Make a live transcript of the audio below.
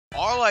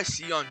all I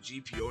see on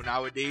GPO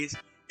nowadays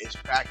is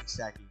Kraken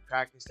stacking,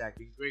 great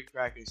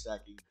Kraken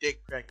stacking, dick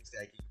Kraken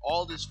stacking,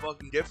 all this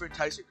fucking different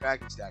types of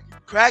Kraken stacking.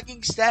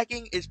 Kraken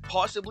stacking is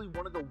possibly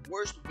one of the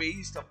worst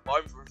ways to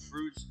farm for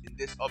fruits in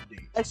this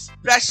update,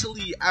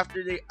 especially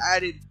after they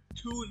added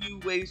 2 new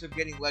ways of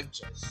getting leg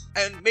chests.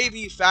 And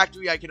maybe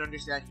factory I can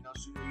understand, you know,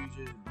 sooner you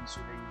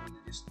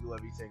just steal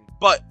everything.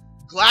 But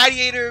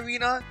Gladiator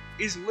Arena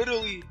is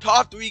literally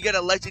top 3 get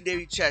a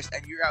legendary chest,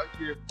 and you're out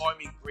here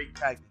farming great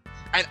Kraken.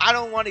 And I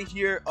don't want to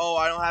hear, oh,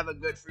 I don't have a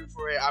good fruit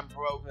for it, I'm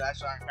broke,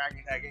 that's why I'm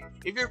Kraken stacking.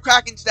 If you're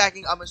Kraken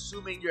stacking, I'm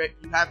assuming you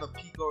have a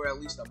Pico or at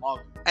least a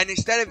Magu. And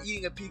instead of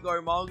eating a Pico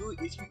or Magu,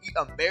 if you eat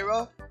a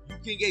Mera, you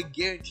can get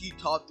guaranteed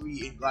top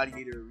 3 in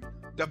Gladiator Arena.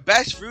 The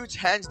best fruits,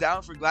 hands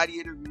down, for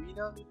Gladiator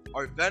Arena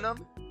are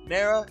Venom,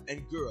 Mera,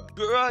 and Gura.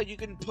 Gura, you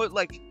can put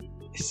like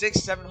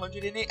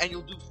 600-700 in it, and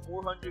you'll do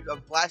 400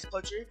 of Blast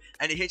Clutcher,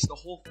 and it hits the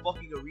whole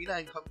fucking arena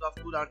and comes off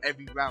cooldown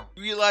every round.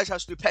 You realize how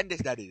stupendous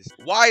that is.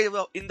 Why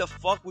in the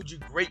fuck would you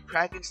great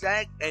Kraken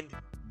stack and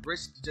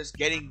risk just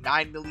getting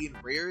 9 million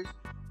rares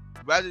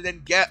rather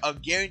than get a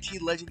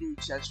guaranteed legendary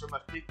chest from a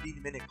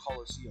 15-minute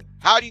Coliseum?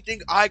 How do you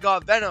think I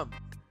got Venom?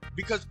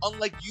 Because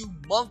unlike you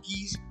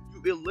monkeys,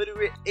 you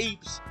illiterate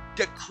apes,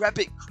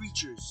 decrepit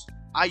creatures,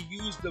 I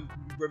used the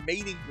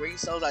remaining brain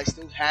cells I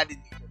still had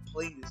in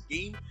playing this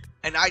game,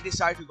 and I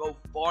decided to go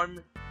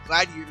farm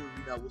Gladiator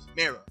Arena with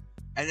Mera.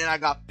 And then I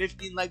got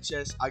 15 leg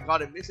chests, I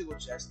got a mythical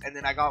chest, and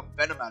then I got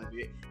Venom out of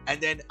it.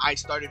 And then I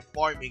started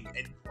farming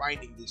and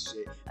grinding this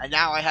shit. And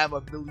now I have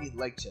 1 million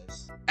leg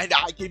chests. And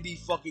I can be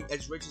fucking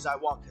as rich as I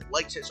want, because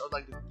leg chests are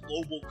like the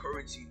global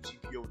currency in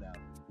GPO now.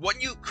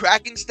 When you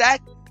Kraken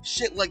stack,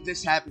 shit like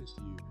this happens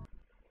to you.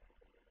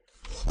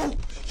 Oh,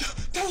 yeah,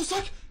 that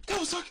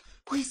will suck.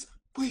 Please.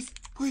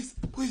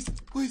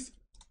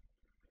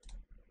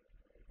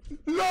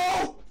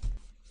 No!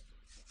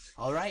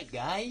 Alright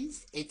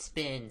guys, it's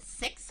been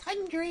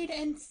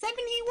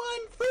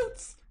 671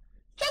 fruits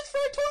just for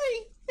a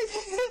toy!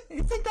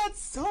 Isn't that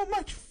so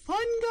much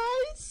fun,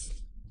 guys?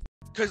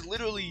 Because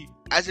literally,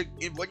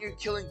 when you're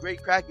killing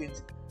great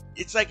Krakens,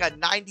 it's like a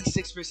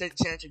 96%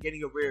 chance of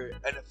getting a rare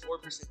and a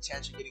 4%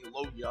 chance of getting a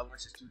Logia,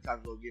 unless it's 2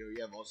 times Logia or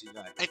you have All-Seeing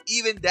Eye. And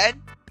even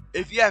then,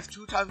 if you have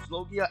 2 times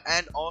Logia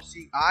and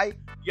All-Seeing Eye,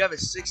 you have a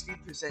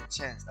 16%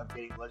 chance of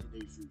getting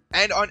legendary fruit.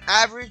 And on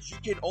average, you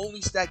can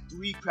only stack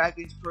 3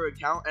 Krakens per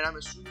account, and I'm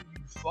assuming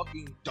you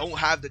fucking don't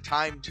have the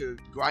time to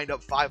grind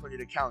up 500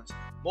 accounts.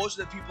 Most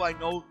of the people I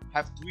know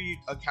have 3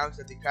 accounts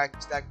that they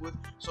Kraken stack with.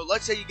 So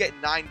let's say you get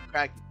 9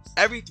 Krakens.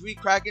 Every 3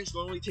 Krakens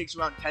normally takes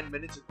around 10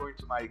 minutes, according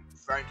to my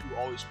friend who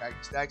always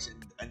Kraken stacks,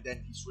 and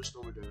then he switched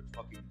over to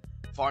fucking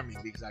farming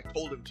because I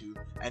told him to,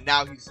 and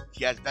now he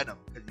has Venom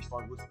because he's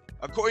farmed with me.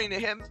 According to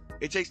him,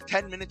 it takes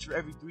 10 minutes for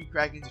every 3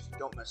 Krakens if you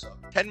don't mess up.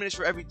 10 minutes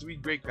for every 3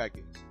 great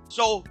Krakens.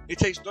 So it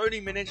takes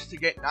 30 minutes to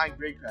get 9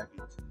 great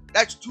Krakens.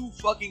 That's 2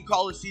 fucking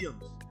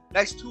Coliseums.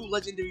 That's 2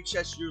 legendary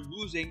chests you're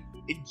losing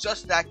in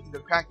just stacking the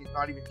Kraken,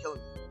 not even killing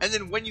them. And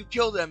then when you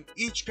kill them,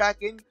 each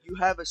Kraken, you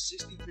have a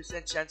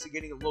 60% chance of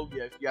getting a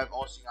Logia if you have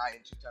All-Seeing Eye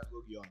and 2 times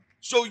Logia on.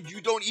 So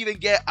you don't even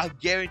get a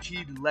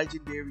guaranteed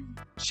legendary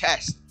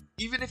chest.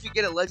 Even if you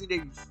get a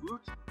legendary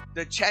fruit,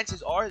 the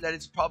chances are that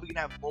it's probably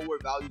gonna have lower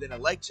value than a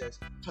leg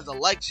chest, because a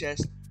leg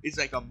chest is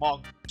like a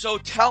monk. So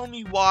tell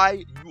me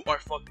why you are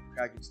fucking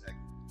Kraken stacking.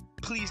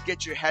 Please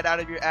get your head out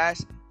of your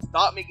ass,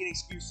 stop making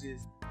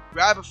excuses,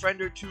 grab a friend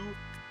or 2,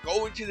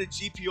 go into the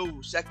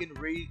GPO second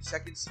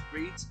seat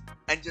raids,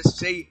 and just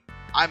say,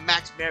 I'm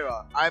Max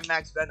Mera, I'm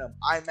Max Venom,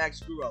 I'm Max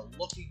Gura,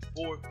 looking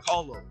for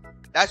Colo.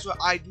 That's what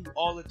I do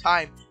all the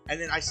time,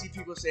 and then I see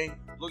people saying,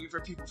 looking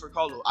for people for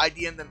Colo. I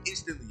DM them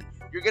instantly.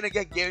 You're gonna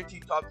get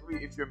guaranteed top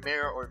 3 if you're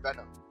Mera or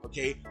Venom,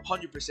 okay?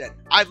 100%.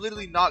 I've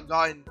literally not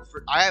gotten,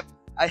 I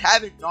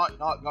haven't not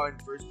gotten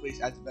first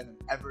place as Venom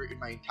ever in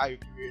my entire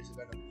career as a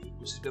Venom,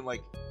 which has been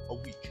like a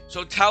week.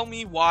 So tell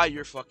me why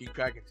you're fucking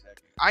Kraken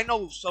stacking. I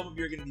know some of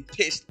you are gonna be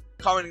pissed,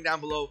 commenting down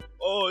below,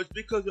 oh, it's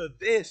because of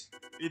this,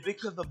 it's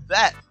because of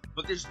that.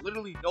 But there's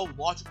literally no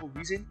logical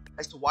reason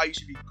as to why you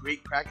should be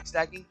great Kraken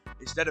stacking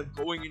instead of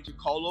going into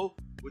Colo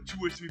with 2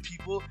 or 3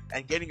 people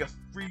and getting a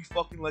free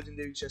fucking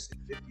legendary chest in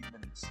 15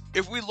 minutes.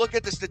 If we look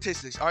at the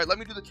statistics, alright, let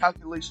me do the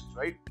calculations,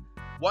 right?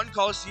 1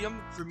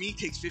 Coliseum for me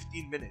takes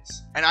 15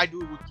 minutes, and I do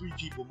it with 3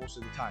 people most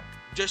of the time.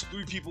 Just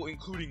 3 people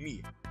including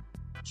me.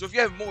 So if you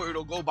have more,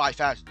 it'll go by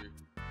faster.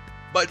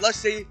 But let's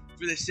say,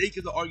 for the sake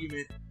of the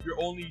argument, you're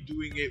only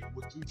doing it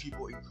with 3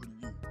 people including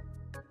you.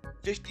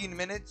 15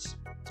 minutes,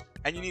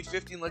 and you need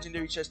 15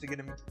 legendary chests to get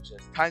a mythical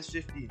chest. Times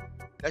 15.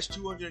 That's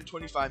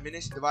 225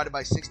 minutes divided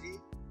by 60.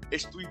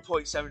 It's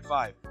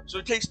 3.75. So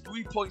it takes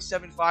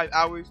 3.75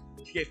 hours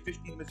to get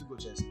 15 mythical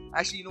chests.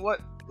 Actually, you know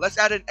what? Let's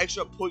add an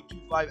extra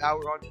 0.25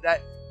 hour onto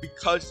that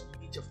because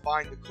you need to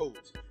find the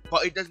codes.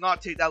 But it does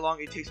not take that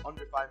long. It takes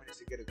under 5 minutes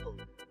to get a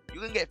code.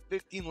 You can get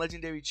 15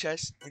 legendary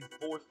chests in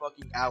 4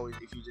 fucking hours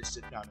if you just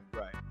sit down and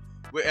grind.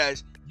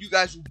 Whereas you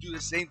guys will do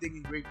the same thing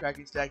in great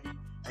Kraken stacking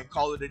and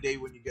call it a day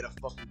when you get a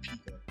fucking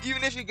Pika.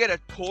 Even if you get a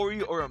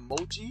Tori or a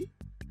Mochi,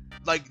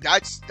 like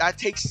that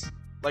takes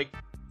like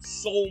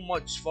so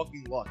much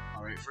fucking luck.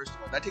 Alright, first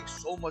of all, that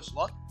takes so much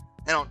luck.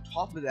 And on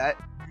top of that,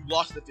 you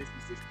lost the 50-50.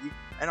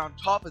 And on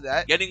top of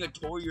that, getting a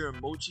Tori or a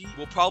Mochi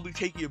will probably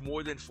take you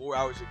more than 4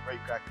 hours of Great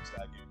Kraken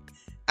stacking.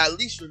 At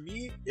least for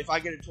me, if I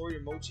get a Tori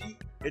or Mochi,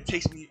 it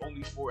takes me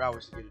only 4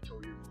 hours to get a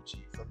Tori or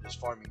Mochi from just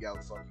farming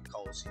out fucking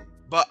Coliseum.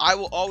 But I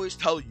will always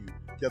tell you,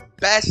 the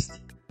best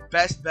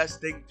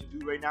thing to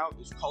do right now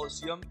is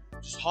Coliseum.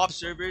 Just hop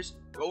servers,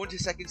 go into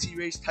second C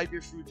race, type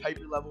your fruit, type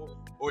your level,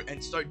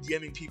 and start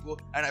DMing people,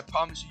 and I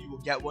promise you, you will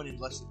get one in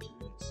less than 2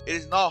 minutes. It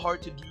is not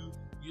hard to do.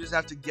 You just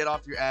have to get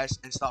off your ass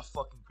and stop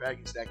fucking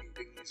Kraken stacking,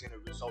 thinking it's gonna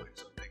result in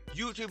something.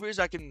 YouTubers,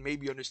 I can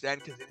maybe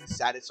understand because it is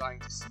satisfying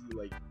to see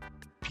like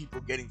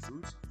people getting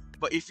fruits.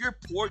 But if you're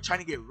poor trying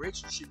to get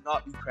rich, you should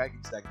not be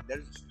Kraken stacking. That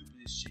is the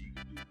stupidest shit you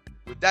can do.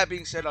 With that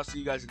being said, I'll see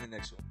you guys in the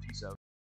next one.